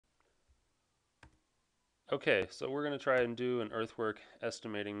Okay, so we're going to try and do an earthwork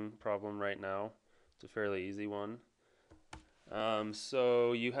estimating problem right now. It's a fairly easy one.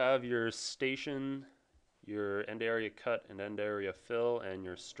 So you have your station, your end area cut and end area fill, and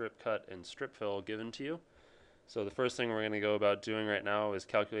your strip cut and strip fill given to you. So the first thing we're going to go about doing right now is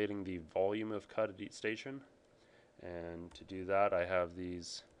calculating the volume of cut at each station. And to do that, I have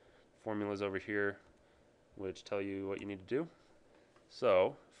these formulas over here which tell you what you need to do.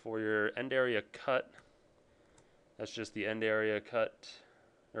 So for your end area cut, that's just the end area cut,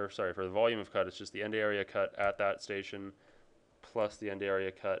 or sorry, for the volume of cut, it's just the end area cut at that station plus the end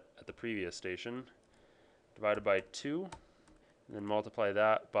area cut at the previous station, divided by 2, and then multiply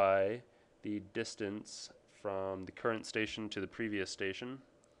that by the distance from the current station to the previous station,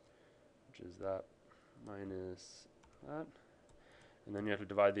 which is that minus that. And then you have to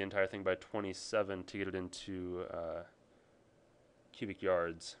divide the entire thing by 27 to get it into cubic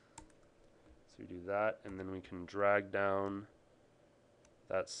yards. So we do that, and then we can drag down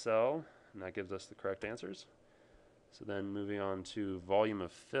that cell, and that gives us the correct answers. So then moving on to volume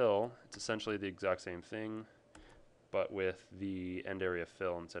of fill, it's essentially the exact same thing, but with the end area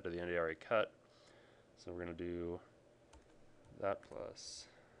fill instead of the end area cut. So we're going to do that plus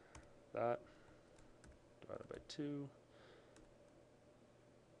that divided by 2.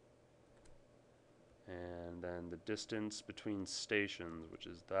 And then the distance between stations, which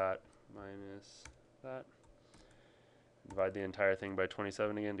is that minus that. Divide the entire thing by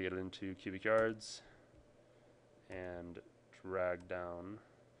 27 again to get it into cubic yards. And drag down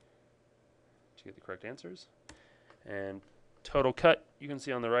to get the correct answers. And total cut, you can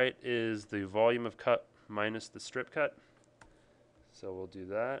see on the right, is the volume of cut minus the strip cut. So we'll do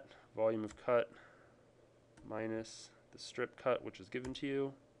that. Volume of cut minus the strip cut, which is given to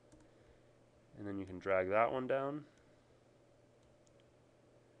you. And then you can drag that one down.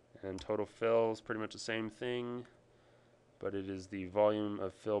 And total fill is pretty much the same thing, but it is the volume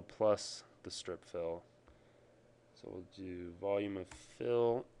of fill plus the strip fill. So we'll do volume of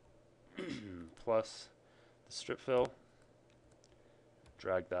fill plus the strip fill.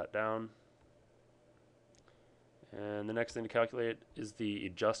 Drag that down. And the next thing to calculate is the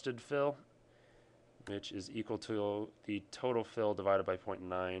adjusted fill, which is equal to the total fill divided by 0.9.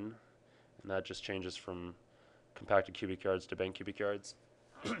 And that just changes from compacted cubic yards to banked cubic yards.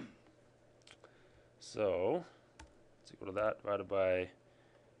 So it's equal to that divided by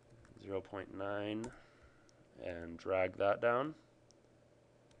 0.9. And drag that down.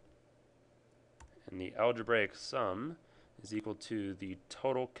 And the algebraic sum is equal to the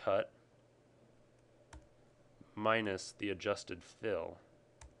total cut minus the adjusted fill.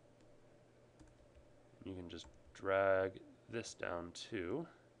 You can just drag this down too.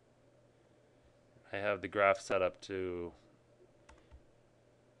 I have the graph set up to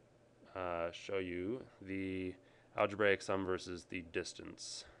show you the algebraic sum versus the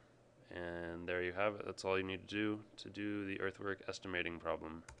distance. And there you have it. That's all you need to do the earthwork estimating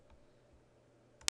problem.